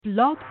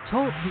Blog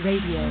Talk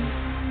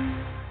Radio.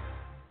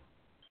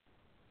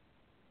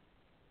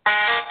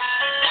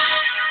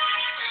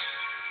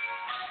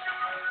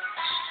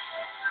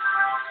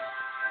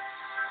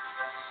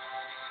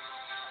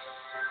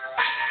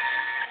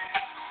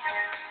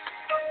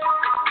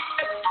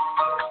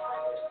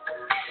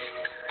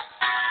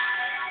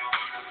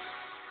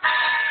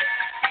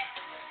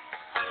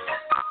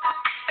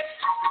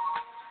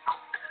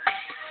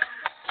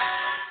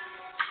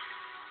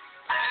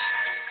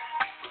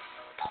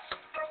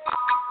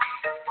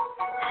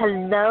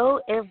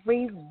 Hello,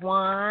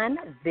 everyone.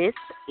 This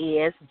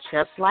is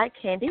Just Like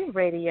Candy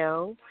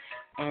Radio,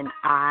 and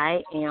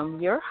I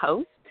am your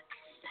host,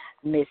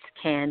 Miss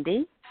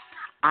Candy.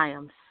 I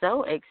am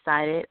so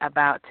excited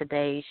about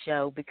today's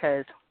show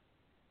because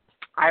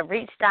I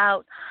reached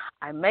out,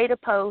 I made a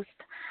post,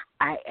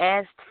 I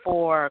asked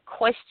for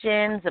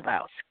questions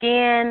about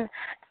skin,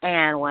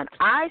 and when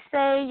I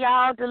say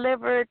y'all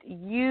delivered,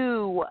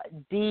 you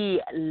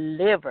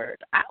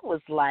delivered. I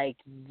was like,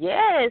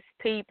 yes,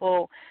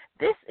 people.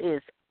 This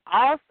is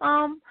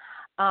awesome.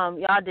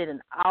 Y'all did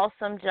an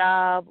awesome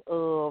job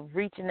of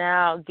reaching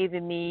out,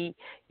 giving me,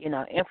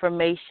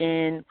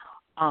 information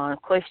on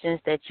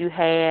questions that you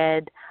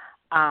had.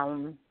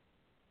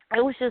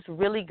 It was just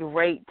really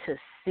great to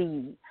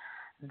see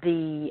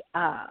the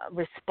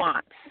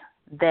response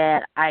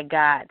that I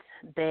got,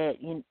 that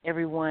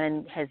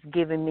everyone has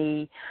given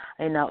me,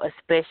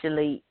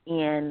 especially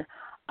in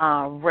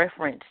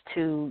reference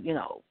to,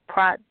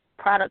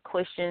 product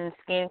questions,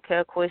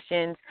 skincare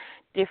questions,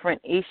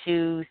 different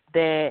issues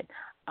that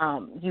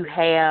you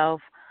have.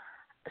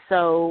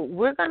 So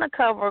we're going to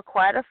cover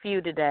quite a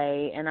few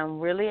today, and I'm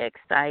really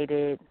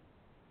excited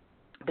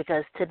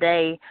because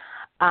today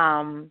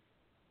I've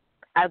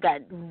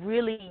got a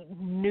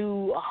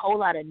whole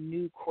lot of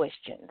new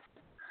questions.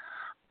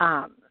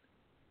 A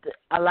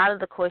lot of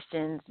the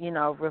questions,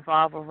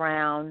 revolve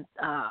around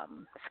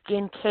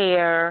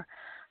skincare,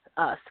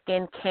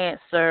 skin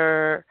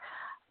cancer,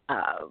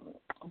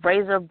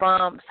 razor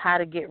bumps, how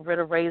to get rid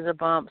of razor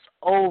bumps,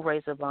 old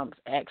razor bumps,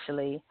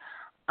 actually.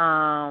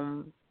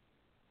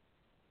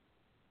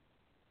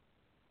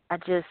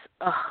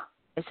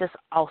 It's just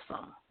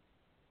awesome.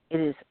 It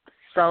is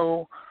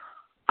so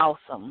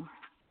awesome.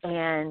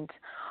 And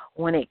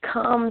when it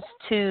comes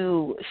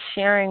to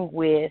sharing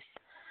with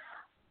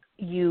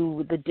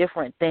you the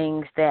different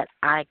things that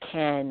I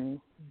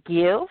can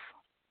give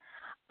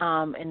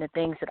and the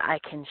things that I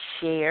can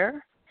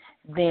share,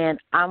 then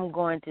I'm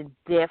going to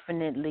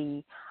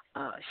definitely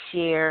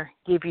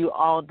give you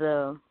all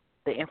the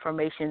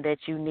information that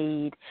you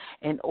need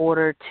in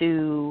order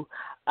to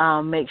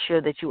make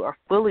sure that you are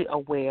fully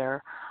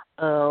aware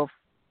of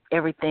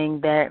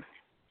everything that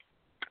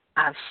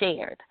I've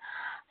shared.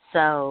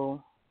 So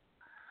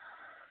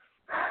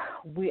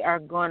we are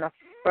going to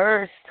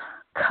first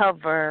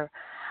cover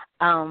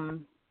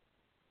some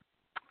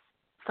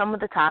of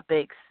the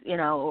topics.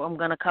 I'm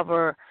going to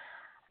cover,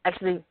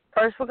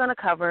 first we're going to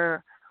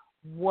cover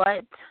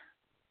what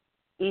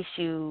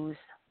issues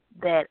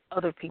that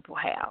other people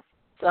have.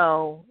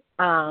 So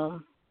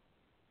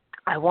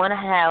I want to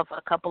have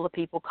a couple of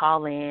people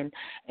call in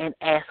and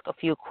ask a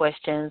few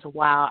questions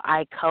while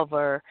I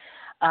cover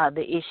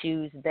the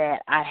issues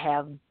that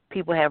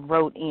people have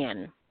wrote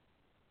in.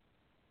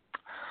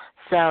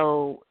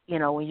 So,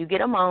 when you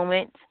get a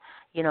moment,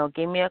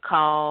 give me a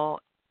call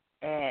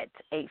at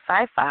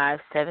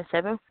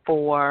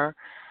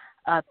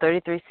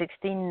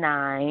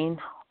 855-774-3369,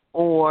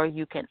 or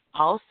you can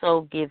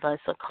also give us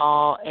a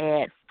call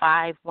at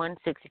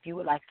 516 if you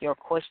would like your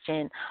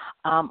question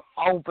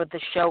over the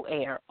show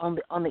air. On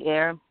the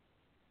air,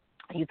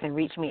 you can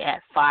reach me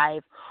at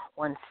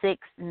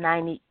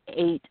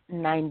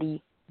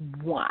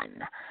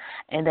 516-9891,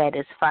 and that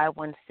is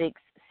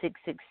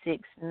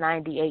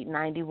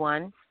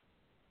 516-666-9891.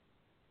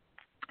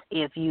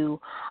 If you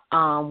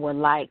would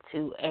like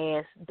to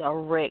ask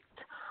direct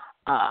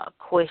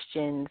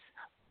questions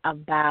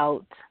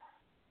about,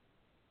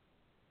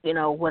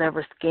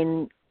 whatever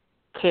skin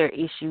care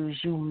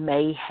issues you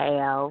may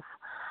have.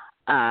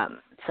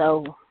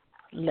 So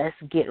let's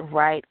get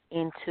right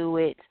into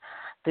it.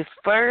 The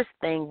first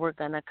thing we're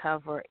going to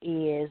cover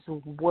is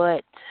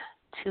what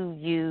to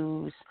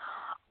use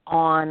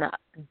on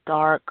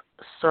dark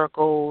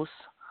circles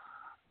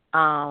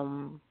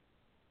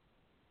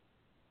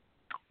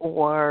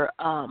or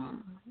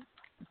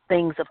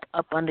things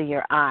up under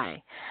your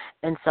eye.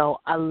 And so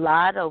a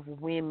lot of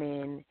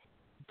women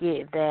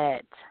get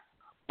that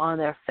on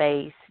their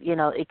face.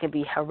 It can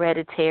be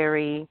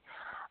hereditary.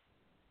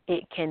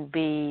 It can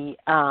be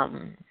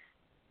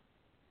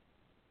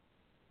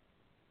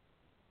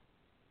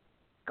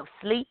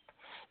sleep.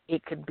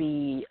 It could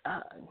be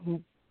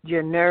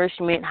your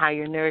nourishment, how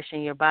you're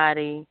nourishing your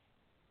body.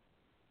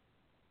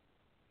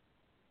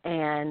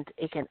 And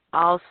it can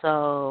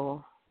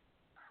also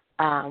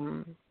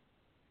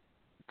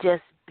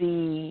just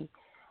be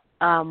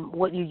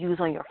what you use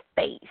on your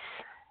face.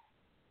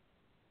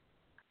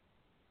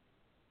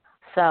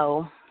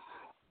 So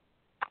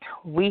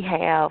we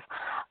have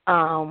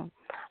a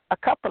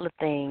couple of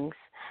things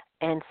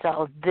And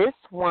so this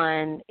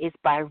one is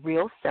by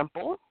Real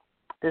Simple.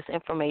 This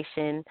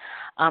information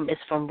is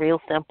from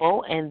Real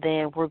Simple, and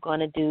then we're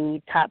going to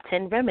do top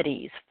 10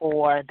 remedies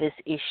for this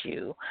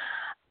issue.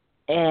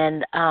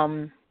 And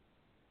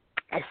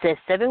it says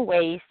 7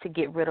 ways to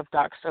get rid of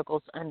dark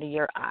circles under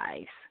your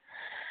eyes.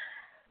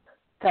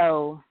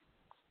 So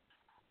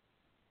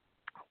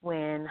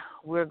when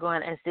we're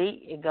going to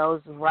see, it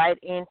goes right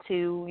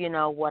into,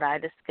 what I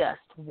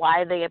discussed,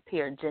 why they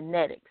appear,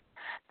 genetics.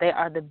 They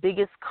are the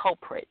biggest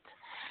culprit.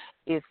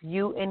 If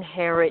you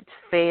inherit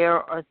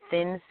fair or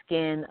thin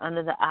skin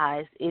under the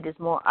eyes, it is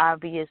more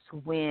obvious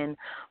when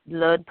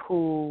blood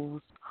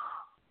pools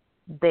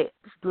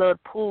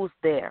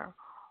there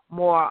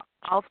more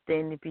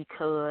often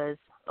because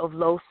of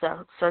low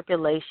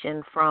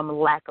circulation from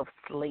lack of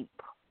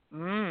sleep.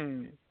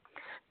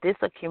 This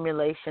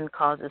accumulation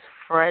causes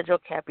fragile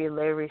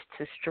capillaries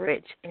to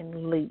stretch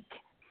and leak.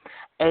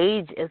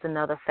 Age is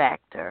another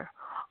factor.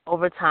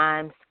 Over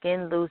time,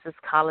 skin loses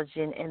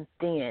collagen and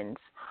thins,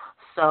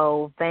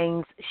 so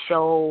veins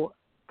show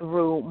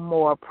through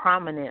more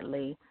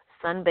prominently.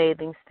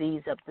 Sunbathing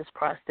speeds up this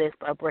process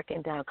by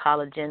breaking down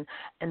collagen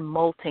and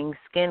molting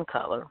skin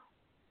color.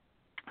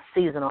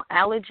 Seasonal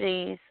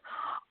allergies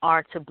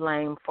are to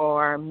blame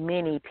for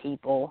many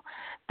people.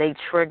 They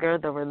trigger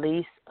the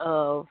release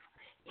of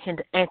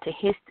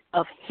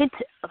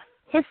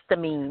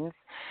histamines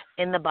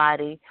in the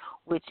body,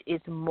 which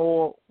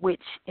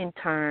in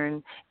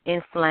turn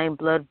inflame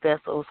blood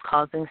vessels,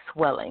 causing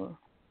swelling.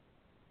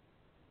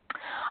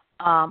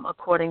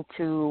 According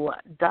to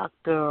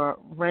Dr.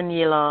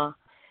 Renila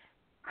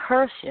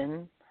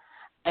Hershen,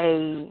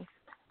 a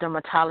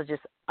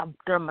dermatologist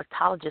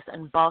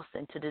in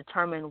Boston, to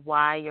determine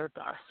why your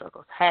dark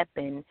circles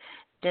happen,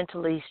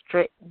 gently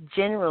stretch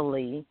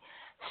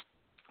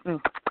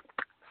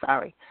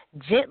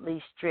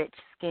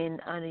skin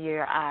under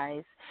your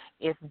eyes.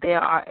 If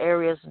there are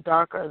areas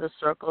darker, the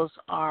circles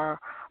are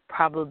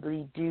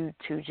probably due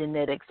to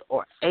genetics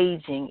or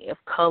aging. If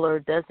color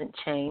doesn't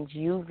change,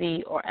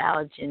 UV or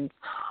allergens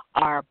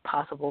are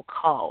possible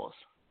cause.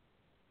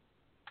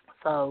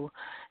 So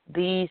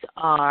these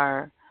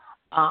are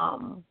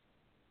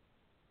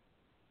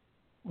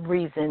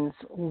reasons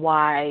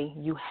why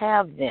you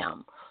have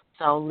them.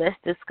 So let's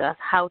discuss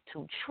how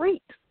to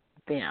treat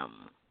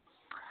them.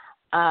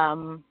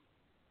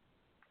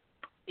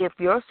 If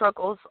your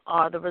circles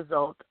are the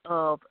result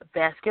of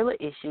vascular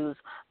issues,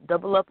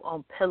 double up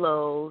on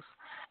pillows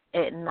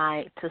at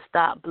night to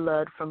stop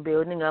blood from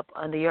building up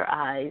under your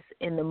eyes.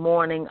 In the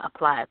morning,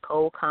 apply a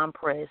cold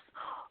compress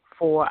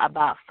for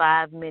about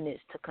 5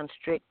 minutes to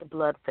constrict the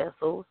blood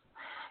vessels,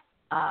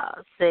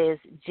 says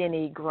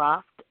Jenny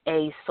Groft,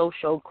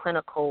 associate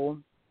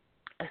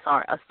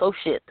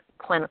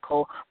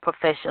clinical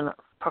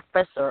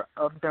professor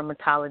of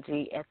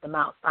dermatology at the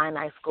Mount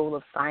Sinai School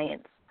of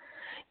Science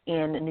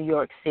in New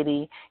York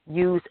City.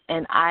 Use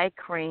an eye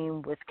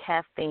cream with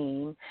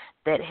caffeine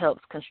that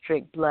helps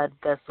constrict blood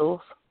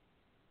vessels.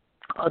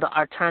 Other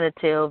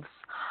alternatives,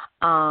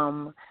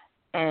 an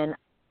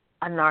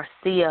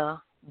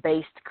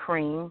Narcia-based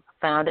cream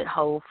found at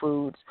Whole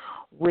Foods,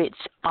 which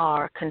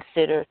are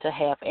considered to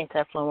have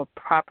anti-inflammatory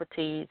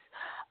properties,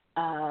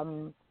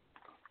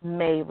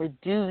 may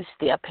reduce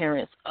the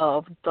appearance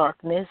of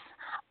darkness.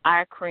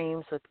 Eye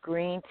creams with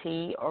green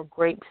tea or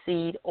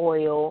grapeseed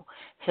oil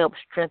help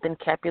strengthen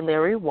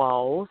capillary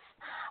walls.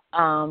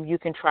 You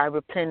can try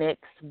Replenix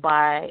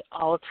by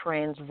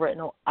All-Trans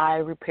Retinal Eye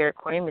Repair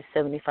Cream. It's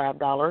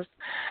 $75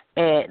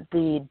 at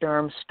the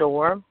derm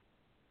store.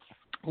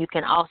 You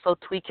can also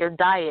tweak your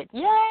diet.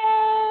 Yay!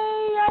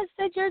 I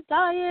said your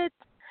diet.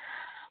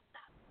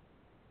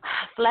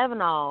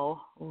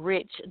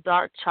 Flavanol-rich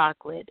dark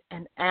chocolate,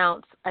 an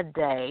ounce a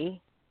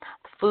day.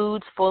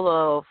 Foods full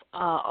of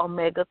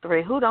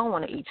omega-3. Who don't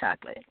want to eat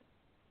chocolate?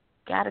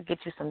 Got to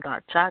get you some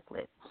dark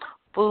chocolate.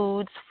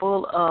 Foods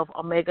full of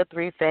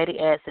omega-3 fatty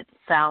acids,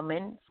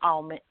 salmon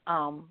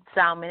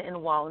and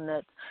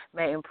walnuts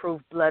may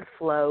improve blood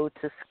flow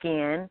to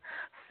skin,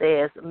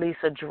 says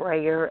Lisa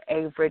Dreyer,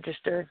 a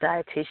registered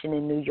dietitian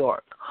in New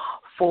York.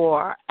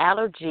 For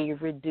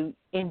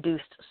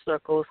allergy-induced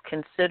circles,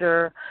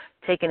 consider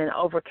taking an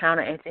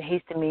over-counter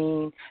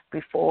antihistamine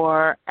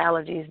before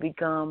allergies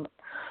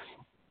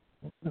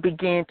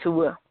begin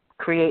to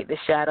create the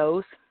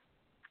shadows.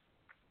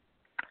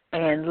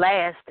 And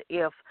last,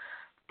 if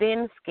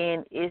thin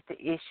skin is the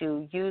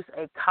issue, use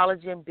a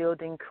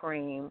collagen-building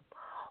cream.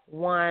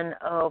 One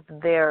of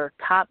their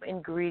top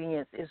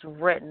ingredients is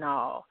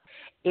retinol.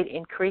 It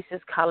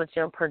increases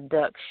collagen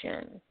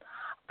production.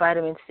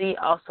 Vitamin C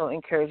also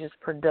encourages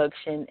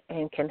production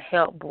and can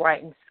help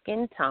brighten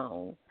skin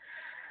tone.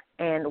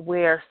 And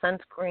wear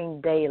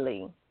sunscreen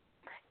daily.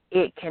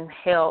 It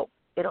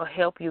will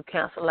help you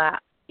cancel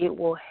out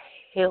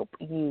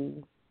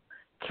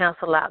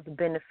the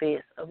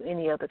benefits of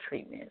any other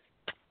treatments.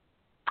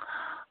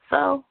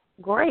 So,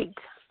 great.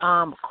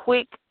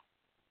 Quick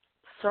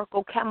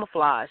circle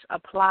camouflage.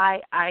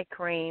 Apply eye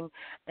cream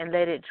and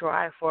let it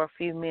dry for a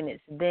few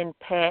minutes. Then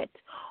pat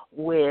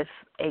with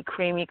a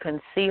creamy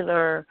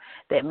concealer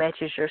that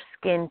matches your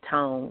skin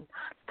tone,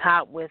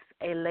 topped with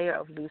a layer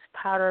of loose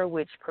powder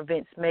which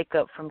prevents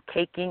makeup from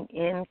caking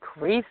in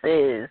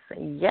creases.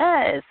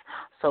 Yes.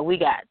 So we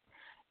got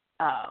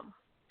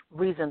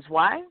reasons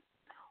why,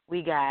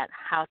 we got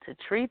how to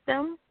treat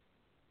them,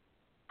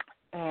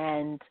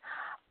 and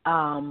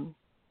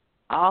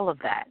all of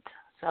that.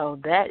 So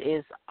that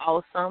is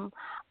awesome.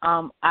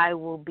 I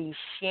will be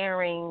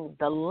sharing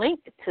the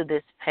link to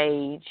this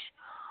page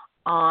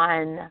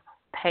on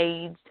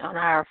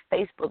our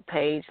Facebook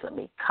page. Let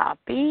me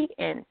copy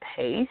and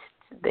paste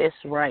this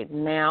right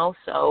now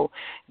so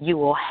you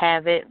will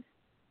have it,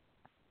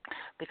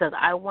 because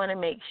I want to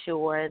make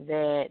sure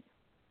that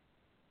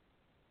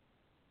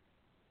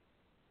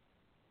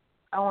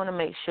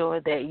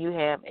you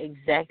have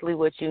exactly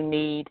what you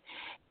need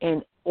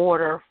in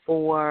order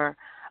for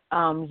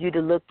you to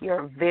look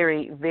your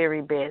very,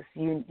 very best.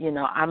 You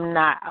know, I'm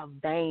not a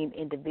vain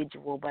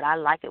individual, but I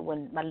like it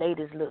when my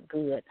ladies look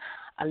good.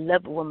 I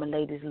love it when my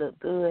ladies look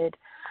good.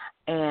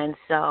 And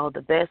so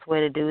the best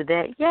way to do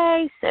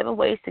that, 7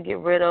 ways to get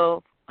rid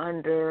of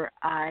under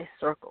eye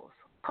circles.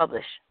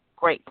 Publish.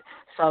 Great.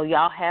 So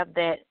y'all have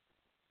that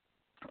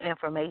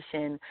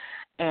information.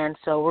 And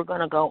so we're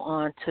going to go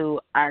on to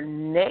our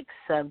next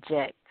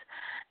subject.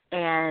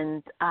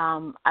 And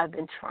I've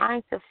been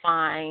trying to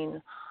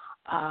find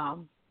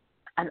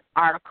an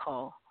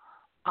article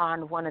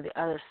on one of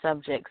the other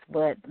subjects,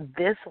 but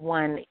this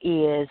one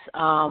is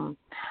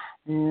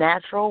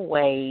natural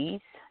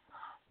ways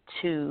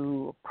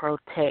to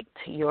protect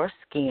your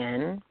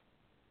skin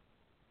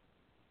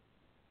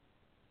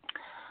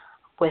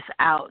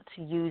without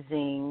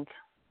using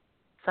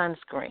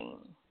sunscreen.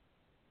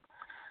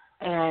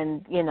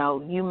 And, you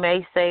know, you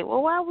may say,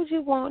 well, why would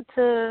you want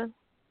to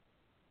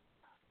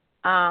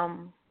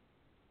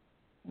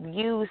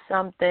use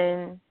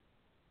something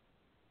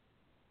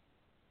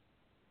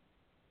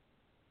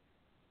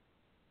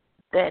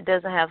that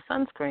doesn't have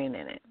sunscreen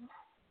in it?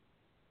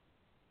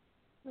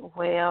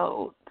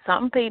 Well,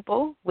 some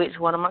people, which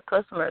one of my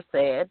customers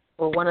said,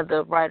 or one of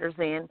the writers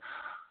in,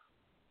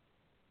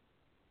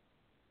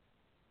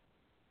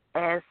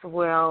 as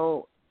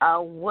well,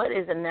 what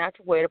is a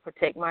natural way to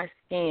protect my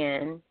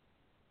skin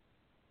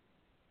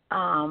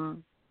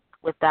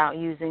without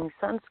using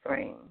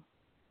sunscreen?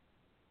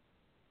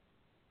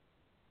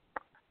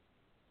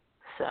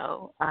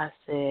 So I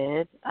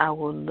said I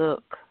will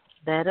look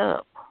that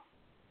up.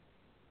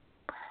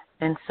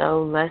 And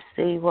so let's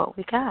see what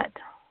we got.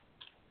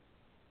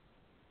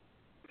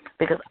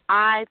 Because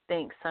I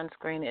think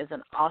sunscreen is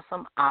an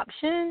awesome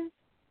option,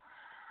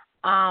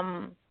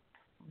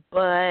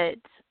 but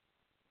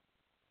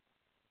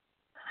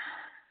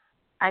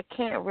I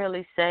can't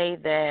really say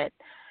that,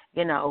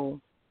 you know,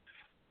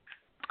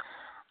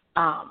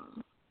 I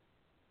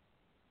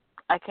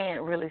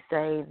can't really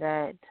say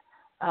that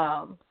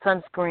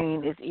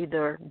sunscreen is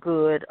either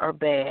good or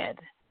bad.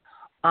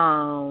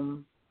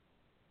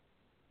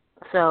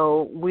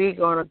 So we're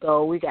going to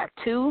go, we got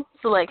 2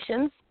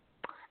 selections.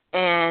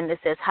 And it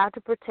says how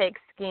to protect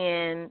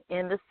skin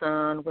in the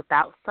sun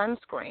without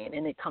sunscreen,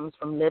 and it comes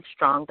from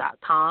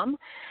livestrong.com.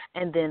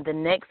 And then the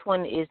next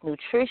one is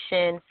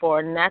nutrition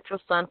for natural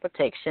sun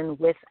protection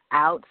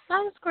without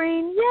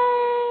sunscreen.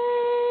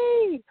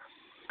 Yay!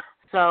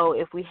 So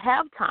if we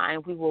have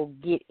time, we will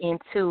get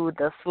into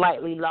the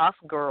Slightly Lost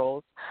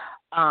Girls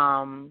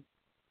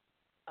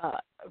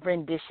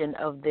rendition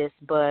of this,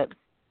 but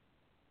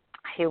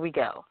here we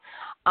go.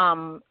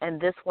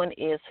 And this one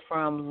is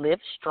from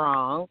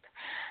Livestrong.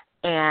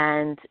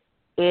 And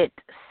it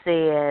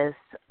says,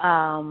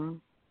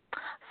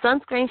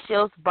 sunscreen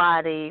shields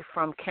body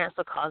from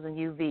cancer-causing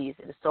UVs.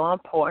 It is so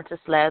important to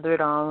slather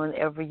it on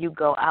whenever you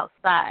go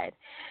outside.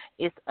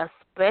 It's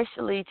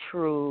especially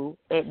true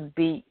at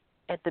the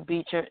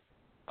beach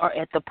or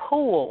at the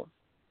pool.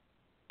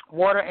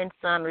 Water and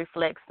sun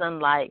reflect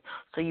sunlight,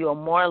 so you are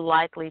more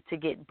likely to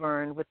get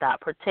burned without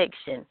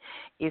protection.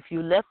 If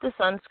you left the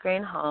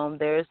sunscreen home,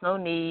 there is no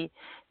need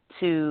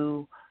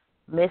to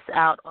miss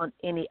out on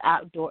any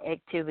outdoor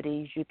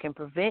activities. You can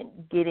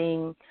prevent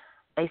getting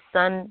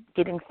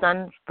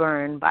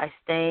sunburn by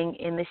staying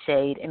in the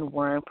shade and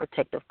wearing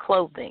protective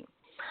clothing.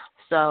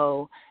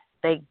 So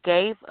they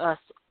gave us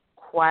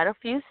quite a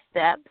few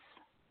steps.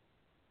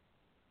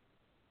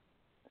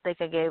 They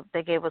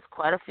gave us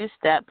quite a few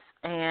steps,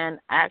 and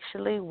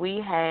actually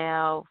we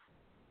have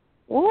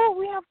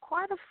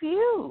quite a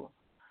few.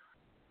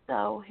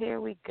 So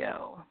here we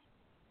go.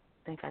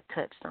 I think I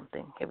touched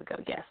something. Here we go.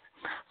 Yes.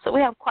 So we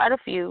have quite a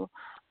few.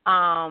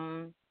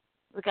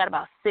 We got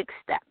about 6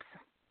 steps.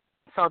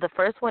 So the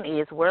first one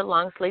is wear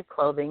long sleeve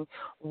clothing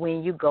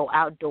when you go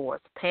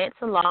outdoors. Pants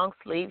and long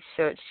sleeve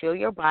shirts shield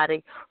your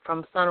body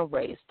from sun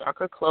rays.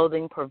 Darker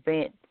clothing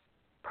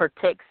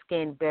protects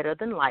skin better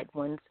than light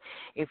ones.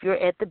 If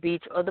you're at the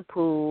beach or the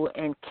pool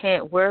and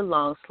can't wear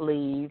long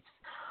sleeves,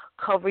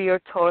 cover your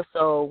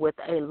torso with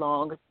a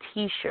long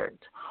T-shirt.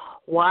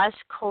 Wash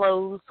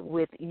clothes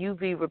with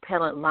UV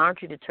repellent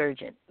laundry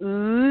detergent.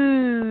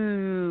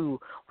 Ooh,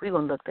 We're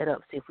going to look that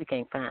up, see if we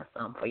can't find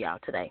some for y'all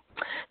today.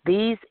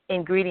 These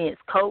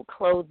ingredients coat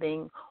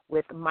clothing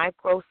with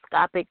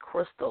microscopic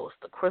crystals.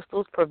 The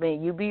crystals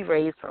prevent UV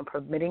rays from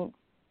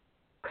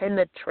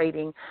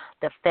penetrating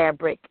the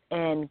fabric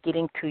and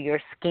getting to your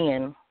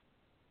skin.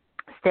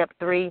 Step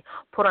 3,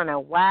 put on a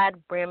wide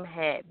brim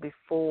hat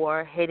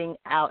before heading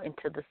out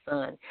into the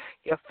sun.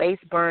 Your face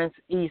burns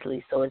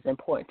easily, so it's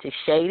important to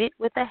shade it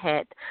with a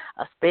hat,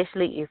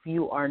 especially if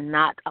you are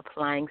not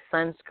applying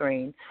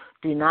sunscreen.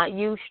 Do not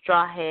use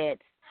straw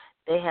hats.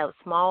 They have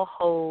small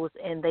holes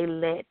and they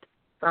let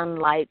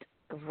sunlight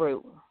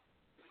through.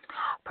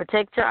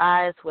 Protect your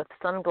eyes with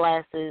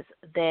sunglasses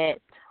that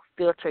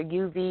filter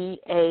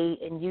UVA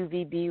and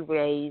UVB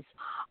rays.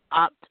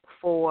 Opt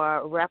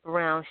for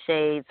wraparound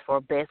shades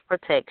for best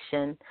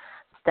protection.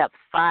 Step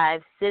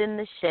 5, sit in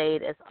the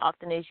shade as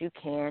often as you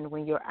can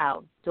when you're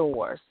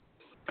outdoors.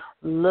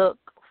 Look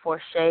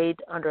for shade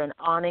under an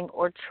awning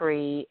or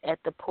tree. At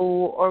the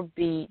pool or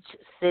beach,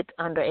 sit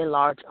under a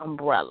large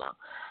umbrella.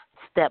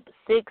 Step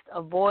 6,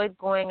 avoid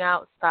going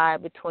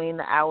outside between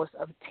the hours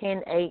of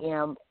 10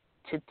 a.m.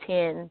 to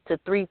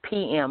 3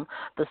 p.m.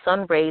 The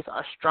sun rays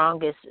are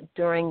strongest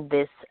during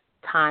this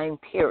time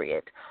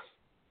period.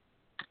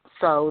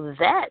 So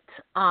that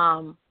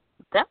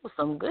was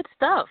some good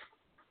stuff.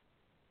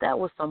 That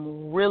was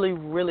some really,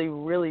 really,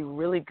 really,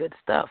 really good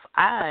stuff.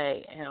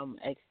 I am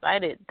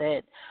excited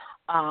that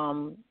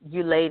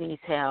you ladies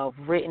have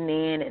written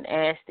in and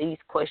asked these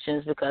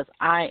questions, because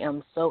I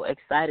am so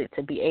excited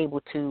to be able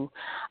to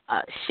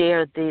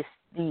share these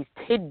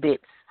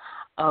tidbits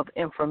of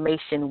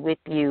information with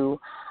you,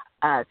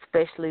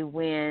 especially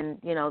when,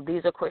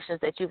 these are questions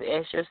that you've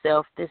asked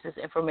yourself. This is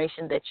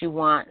information that you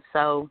want.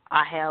 So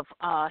I have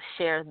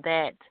shared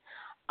that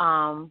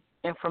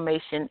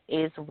information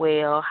as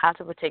well. How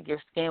to protect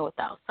your skin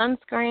without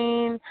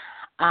sunscreen,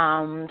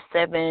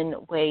 7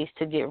 ways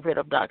to get rid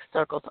of dark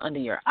circles under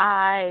your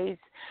eyes.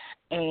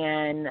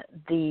 And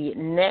the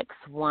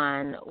next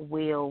one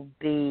will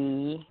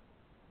be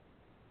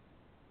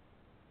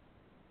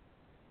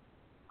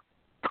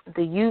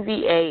the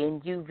UVA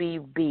and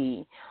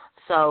UVB.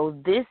 So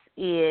this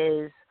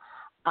is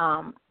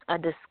a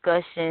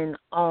discussion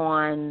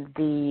on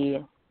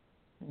the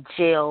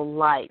gel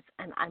lights,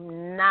 and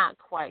I'm not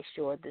quite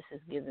sure this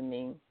is giving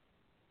me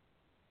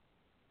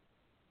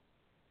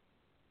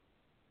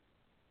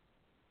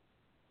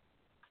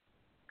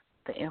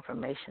the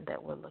information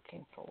that we're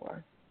looking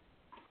for.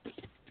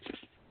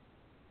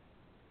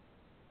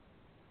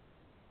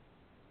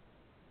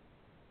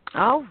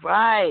 All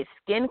right,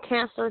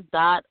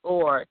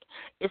 skincancer.org.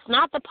 It's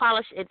not the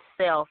polish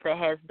itself that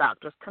has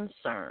doctors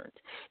concerned.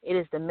 It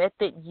is the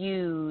method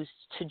used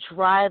to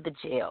dry the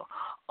gel.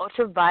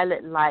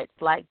 Ultraviolet lights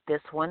like this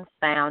one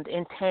found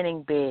in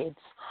tanning beds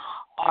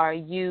are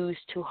used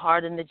to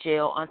harden the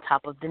gel on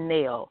top of the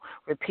nail.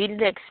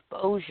 Repeated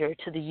exposure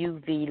to the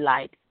UV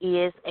light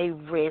is a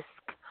risk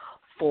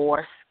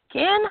for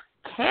skin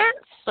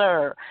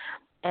cancer.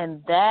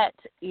 And that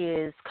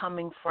is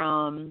coming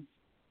from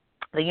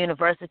the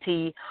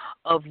University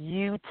of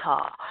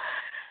Utah.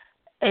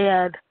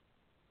 And,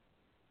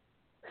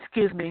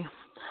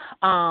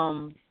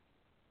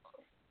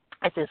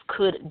 it says,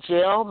 could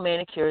gel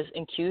manicures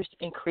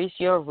increase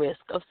your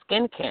risk of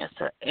skin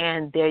cancer?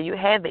 And there you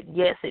have it.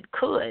 Yes, it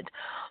could.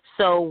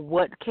 So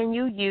what can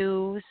you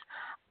use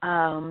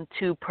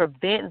to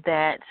prevent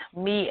that?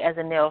 Me, as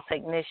a nail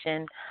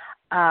technician,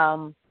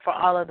 for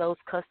all of those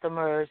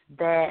customers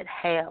that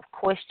have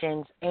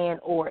questions and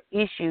or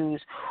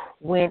issues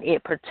when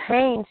it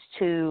pertains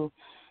to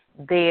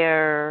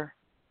their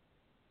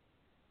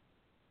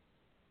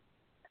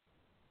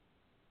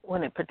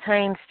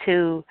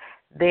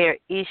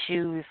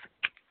issues,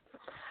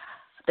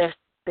 their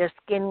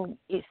skin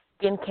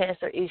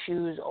cancer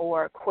issues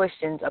or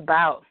questions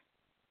about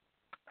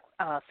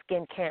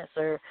skin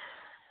cancer,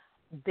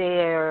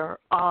 there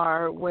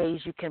are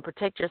ways you can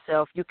protect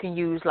yourself. You can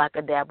use like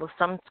a dab of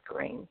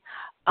sunscreen.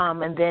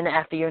 And then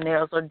after your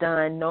nails are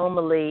done,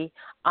 normally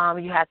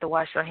you have to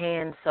wash your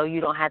hands so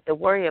you don't have to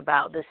worry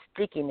about the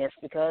stickiness,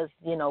 because,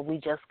 we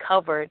just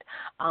covered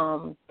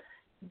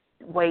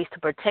ways to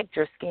protect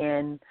your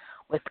skin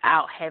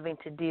without having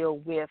to deal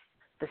with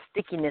the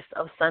stickiness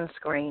of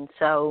sunscreen.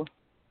 So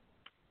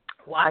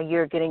while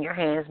you're getting your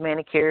hands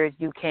manicured,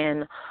 you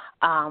can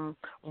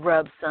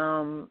rub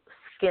some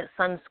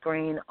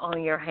sunscreen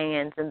on your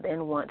hands, and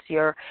then once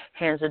your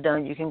hands are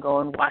done, you can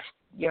go and wash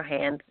your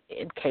hands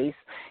in case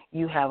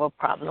you have a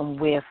problem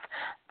with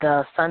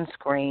the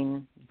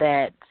sunscreen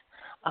that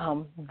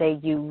they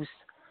use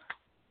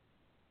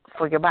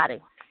for your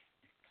body.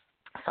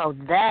 So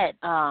that,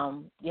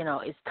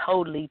 is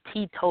totally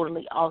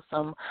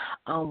awesome.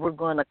 We're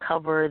going to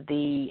cover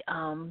the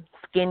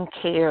skin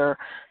cancer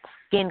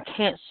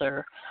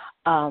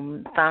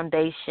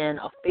foundation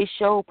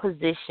official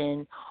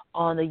position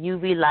on the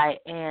UV light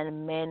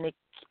and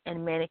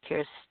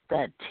manicure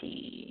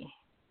study.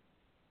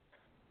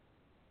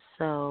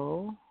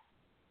 So,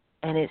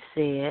 and it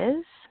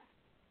says,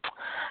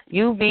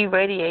 UV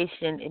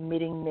radiation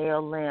emitting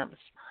nail lamps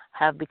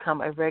have become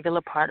a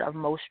regular part of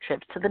most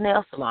trips to the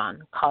nail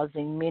salon,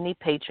 causing many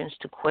patrons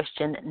to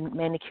question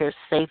manicure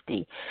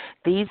safety.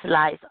 These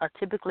lights are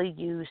typically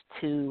used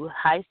to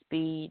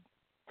high-speed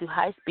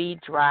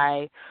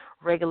dry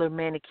regular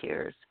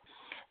manicures.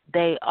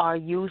 They are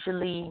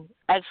usually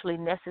actually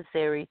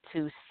necessary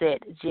to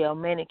set gel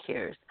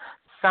manicures.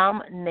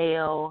 Some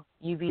nail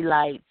UV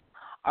lights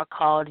are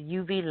called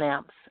UV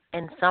lamps,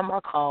 and some are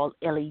called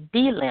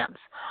LED lamps.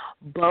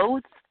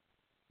 Both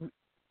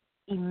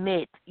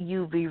emit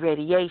UV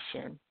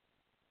radiation.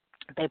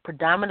 They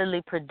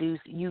predominantly produce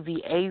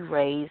UVA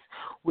rays,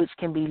 which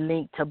can be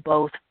linked to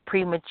both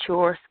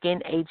premature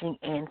skin aging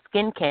and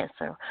skin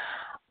cancer.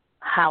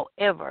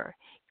 However,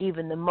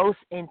 even the most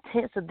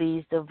intense of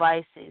these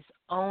devices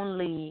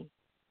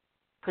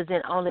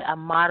present only a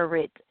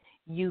moderate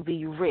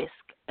UV risk,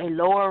 a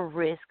lower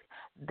risk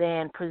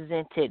than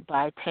presented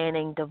by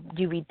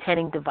UV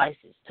tanning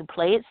devices. To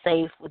play it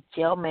safe with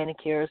gel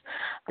manicures,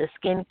 the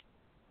Skin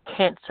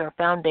Cancer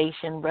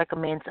Foundation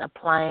recommends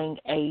applying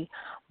a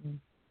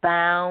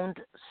broad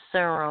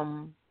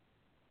serum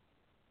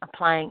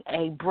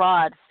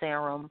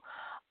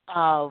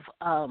of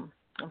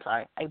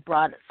a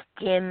broad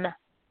skin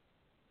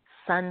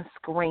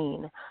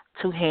sunscreen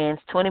to hands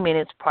 20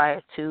 minutes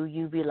prior to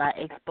UV light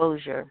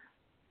exposure.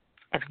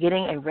 If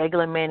getting a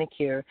regular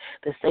manicure,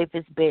 the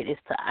safest bet is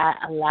to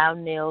allow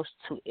nails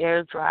to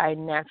air dry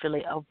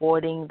naturally,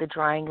 avoiding the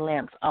drying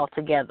lamps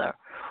altogether.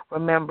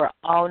 Remember,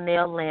 all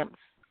nail lamps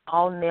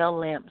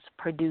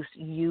produce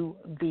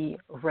UV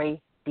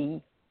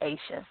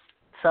radiation.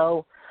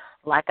 So,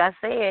 like I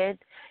said,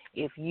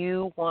 if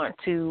you want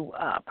to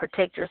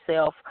protect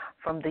yourself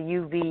from the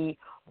UV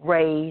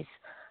rays,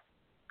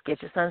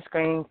 get your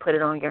sunscreen, put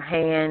it on your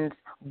hands,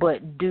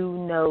 but do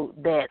note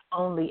that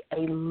only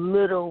a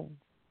little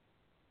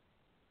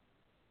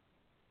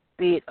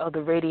bit of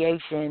the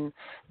radiation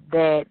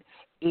that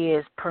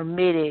is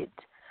permitted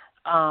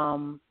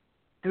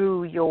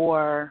through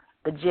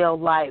the gel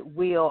light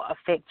will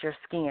affect your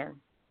skin.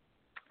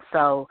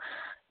 So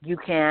you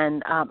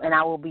can, and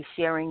I will be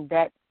sharing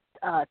that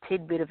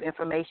tidbit of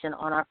information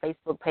on our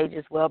Facebook page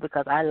as well,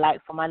 because I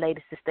like for my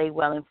ladies to stay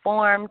well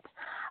informed.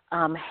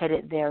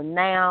 Headed there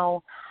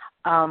now.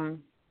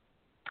 On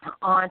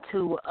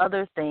to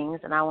other things,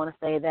 and I want to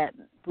say that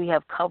we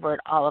have covered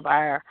all of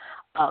our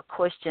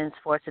questions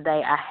for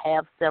today. I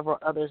have several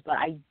others, but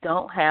I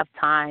don't have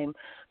time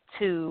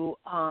to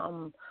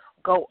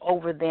go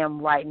over them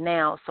right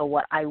now. So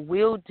what I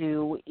will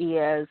do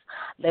is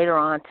later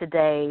on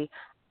today,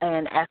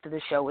 and after the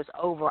show is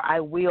over,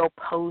 I will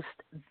post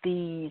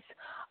these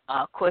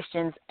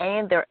questions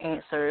and their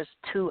answers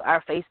to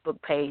our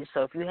Facebook page.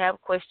 So if you have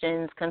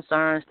questions,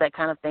 concerns, that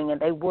kind of thing, and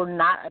they were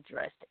not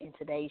addressed in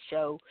today's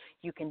show,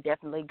 you can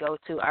definitely go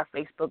to our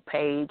Facebook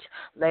page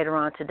later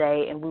on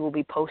today, and we will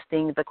be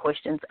posting the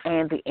questions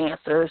and the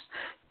answers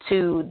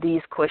to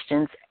these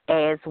questions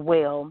as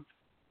well.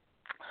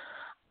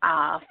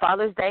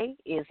 Father's Day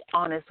is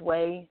on its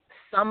way.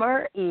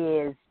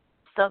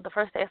 The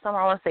first day of summer,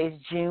 I want to say,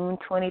 is June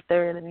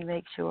 23rd. Let me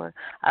make sure.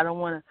 I don't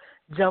want to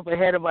jump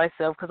ahead of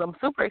myself because I'm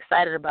super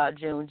excited about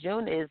June.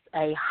 June is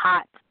a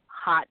hot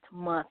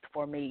month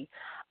for me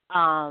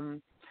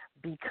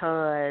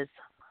because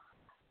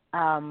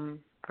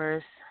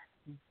first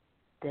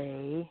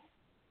day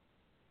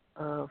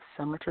of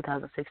summer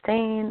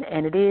 2016,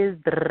 and it is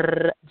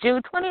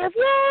June 20th.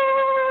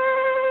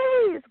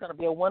 Yay! It's going to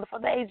be a wonderful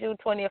day, June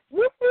 20th.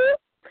 Woo-hoo!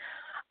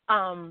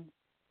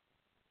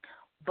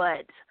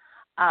 But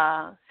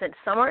since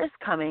summer is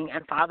coming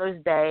and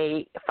Father's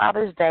Day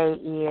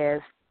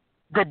is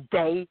the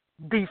day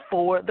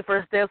before the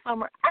first day of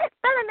summer,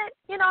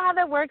 you know how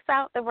that works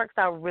out? That works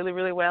out really,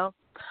 really well.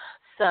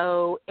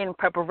 So in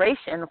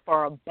preparation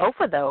for both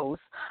of those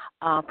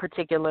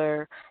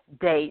particular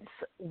dates,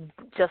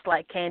 Just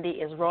Like Candy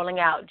is rolling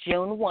out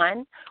June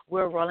 1.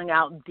 We're rolling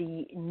out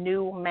the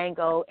new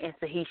mango and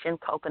Tahitian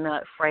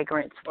coconut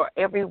fragrance for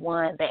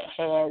everyone that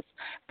has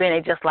been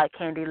a Just Like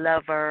Candy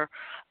lover.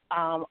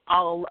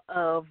 All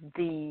of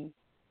the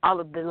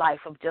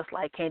life of Just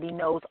Like Candy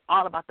knows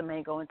all about the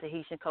mango and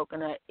Tahitian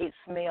coconut. It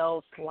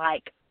smells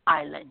like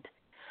island.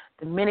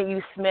 The minute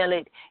you smell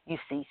it, you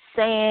see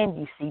sand,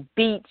 you see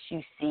beach,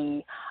 you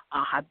see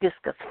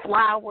hibiscus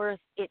flowers.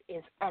 It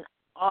is an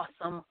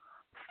awesome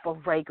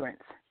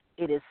fragrance.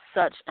 It is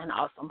such an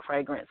awesome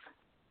fragrance.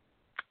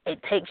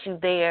 It takes you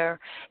there.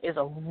 It's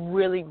a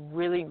really,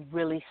 really,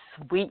 really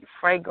sweet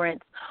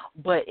fragrance,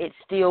 but it's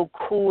still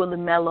cool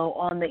and mellow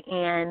on the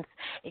ends.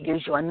 It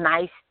gives you a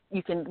nice,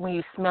 when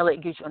you smell it,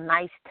 it gives you a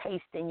nice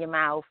taste in your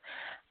mouth.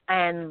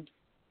 And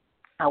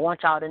I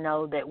want y'all to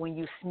know that when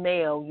you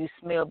smell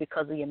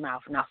because of your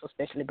mouth, not so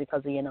especially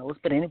because of your nose.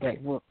 But anyway,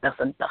 that's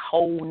a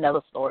whole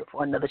nother story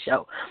for another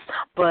show.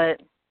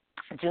 But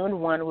June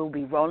 1, we'll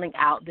be rolling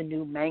out the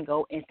new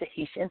mango and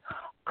Tahitian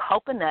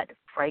coconut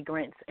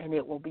fragrance, and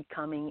it will be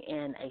coming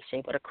in a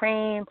shea butter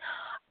cream,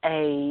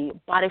 a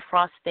body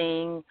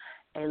frosting,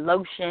 a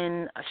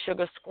lotion, a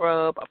sugar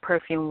scrub, a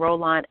perfume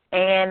roll-on,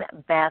 and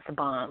bath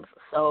bombs.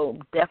 So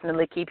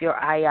definitely keep your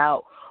eye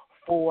out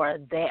for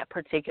that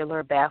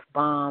particular bath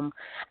bomb.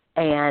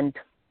 And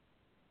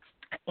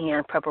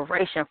in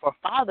preparation for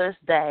Father's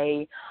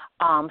Day,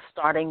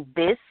 starting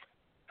this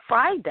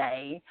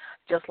Friday,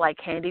 Just Like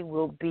Candy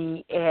will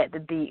be at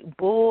the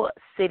Bull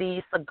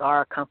City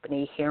Cigar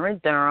Company here in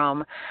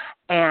Durham,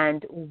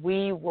 and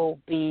we will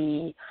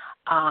be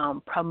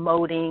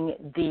promoting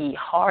the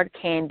Hard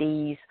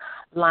Candies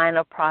line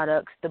of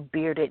products, the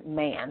Bearded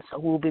Man. So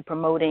we'll be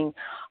promoting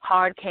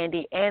Hard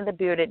Candy and the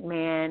Bearded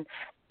Man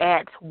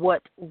at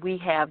what we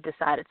have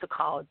decided to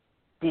call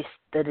the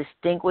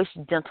Distinguished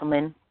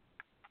Gentleman,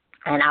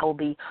 and I will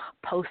be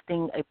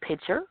posting a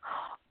picture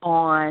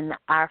on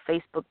our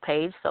Facebook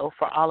page. So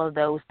for all of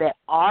those that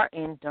are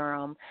in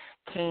Durham,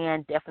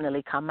 can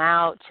definitely come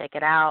out, check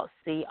it out,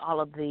 see all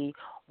of the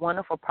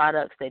wonderful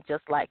products that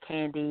Just Like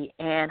Candy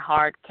and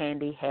Hard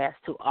Candy has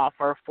to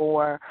offer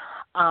for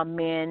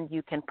men.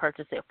 You can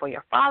purchase it for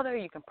your father.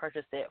 You can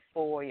purchase it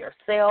for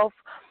yourself,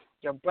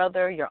 your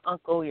brother, your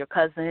uncle, your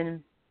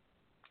cousin,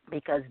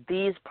 because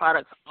these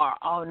products are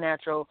all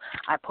natural.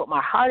 I put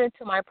my heart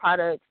into my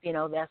products. You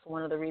know, that's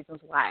one of the reasons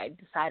why I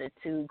decided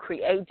to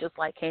create Just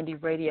Like Candy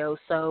Radio,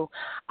 so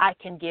I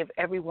can give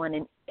everyone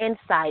an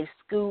inside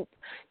scoop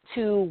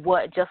to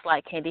what Just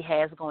Like Candy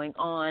has going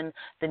on,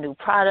 the new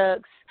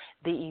products,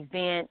 the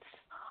events,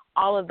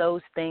 all of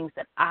those things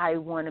that I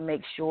want to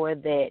make sure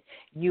that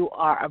you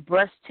are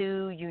abreast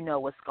to, you know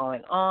what's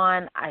going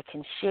on, I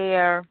can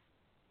share.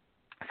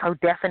 So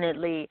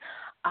definitely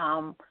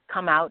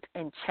come out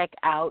and check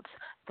out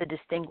the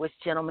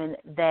Distinguished Gentleman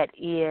that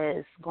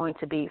is going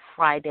to be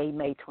Friday,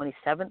 May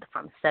 27th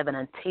from 7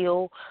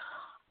 until.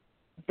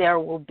 There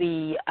will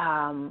be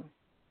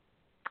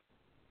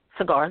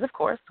cigars, of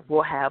course.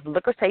 We'll have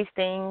liquor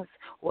tastings.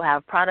 We'll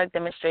have product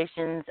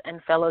demonstrations.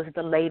 And, fellas,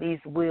 the ladies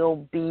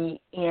will be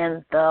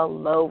in the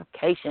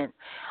location.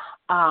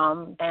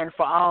 And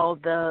for all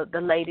the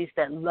ladies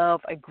that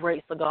love a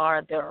great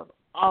cigar, there are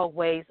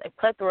always a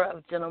plethora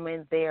of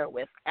gentlemen there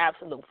with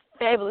absolute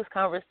fabulous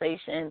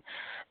conversation.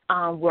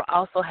 We'll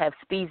also have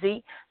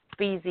Speezy.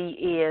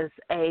 Speezy is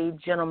a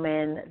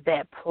gentleman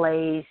that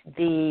plays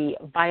the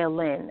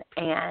violin,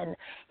 and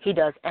he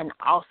does an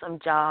awesome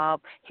job.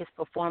 His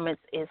performance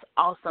is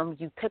awesome.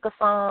 You pick a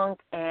song,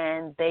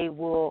 and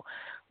you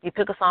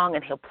pick a song,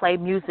 and he'll play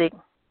music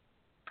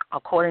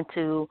according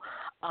to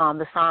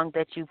the song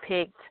that you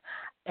picked,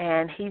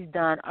 and he's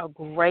done a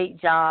great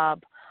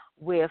job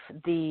with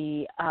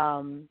the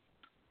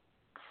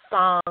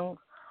song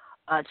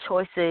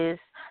choices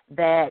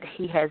that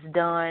he has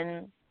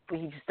done.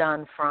 He's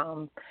done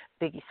from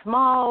Biggie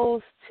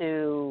Smalls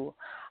to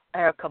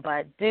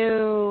Erykah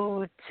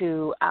Badu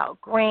to Al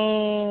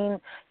Green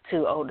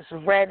to Otis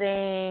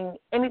Redding.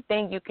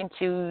 Anything you can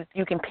choose,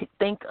 you can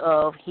think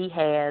of, he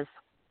has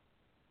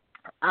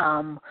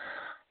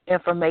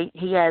information.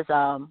 He has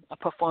a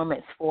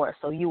performance for.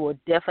 So you will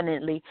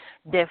definitely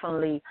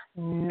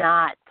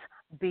not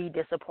be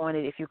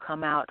disappointed if you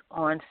come out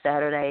on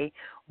Saturday.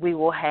 We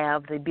will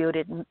have the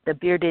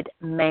Bearded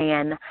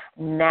Man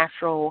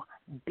natural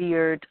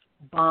beard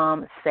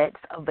balm sets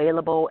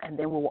available, and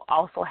then we will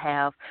also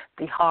have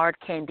the Hard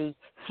Candy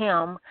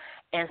Hem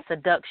and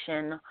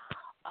Seduction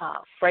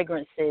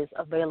fragrances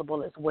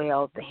available as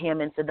well. The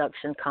Hem and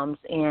Seduction comes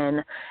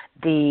in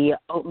the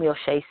oatmeal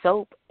shea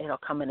soap. It'll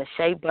come in a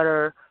shea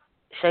butter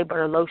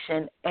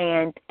lotion,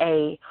 and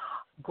a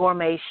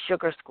gourmet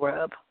sugar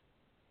scrub,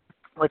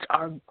 which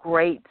are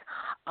great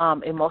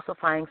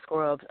emulsifying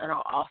scrubs and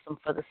are awesome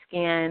for the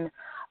skin.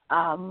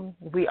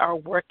 We are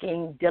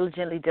working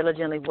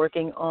diligently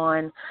working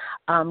on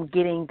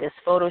getting this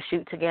photo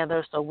shoot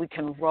together so we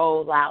can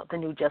roll out the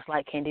new Just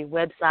Like Candy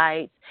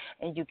website,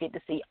 and you get to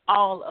see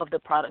all of the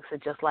products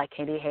that Just Like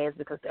Candy has,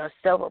 because there are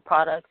several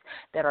products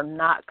that are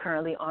not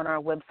currently on our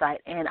website,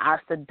 and our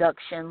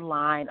seduction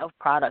line of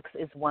products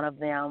is one of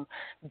them.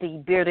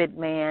 The Bearded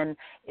Man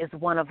is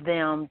one of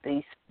them.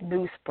 The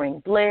new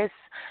Spring Bliss,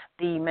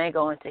 the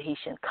Mango and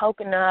Tahitian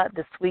Coconut,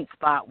 the Sweet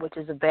Spot, which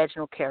is a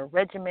vaginal care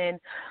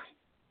regimen.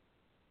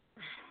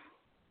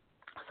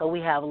 So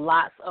we have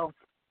lots of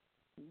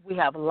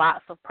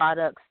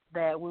products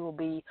that we will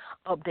be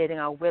updating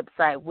our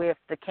website with.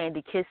 The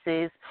Candy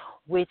Kisses,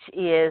 which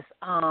is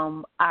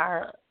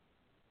our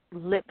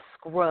lip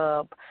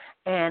scrub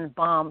and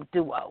balm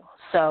duo.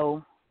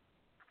 So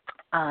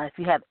if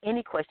you have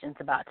any questions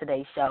about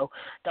today's show,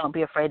 don't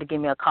be afraid to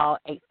give me a call,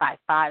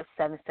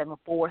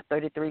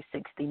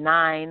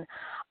 855-774-3369.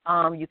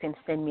 You can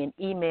send me an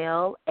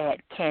email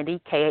at candy,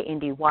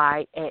 Kandy,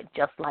 at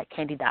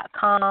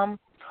justlikecandy.com.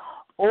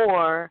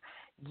 Or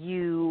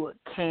you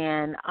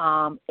can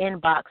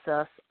inbox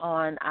us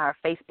on our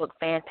Facebook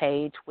fan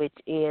page, which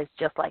is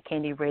Just Like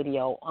Candy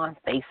Radio on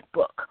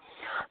Facebook.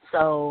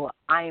 So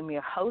I am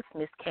your host,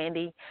 Miss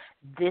Candy.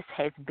 This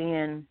has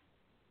been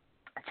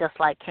Just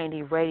Like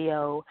Candy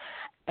Radio,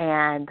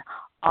 and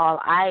all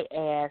I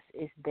ask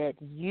is that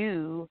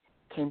you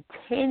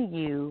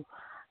continue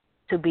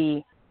to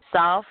be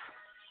soft,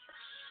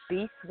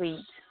 be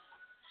sweet,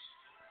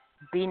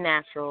 be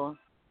natural.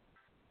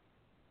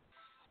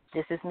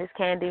 This is Miss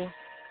Candy,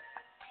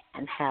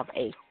 and have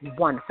a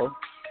wonderful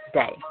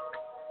day.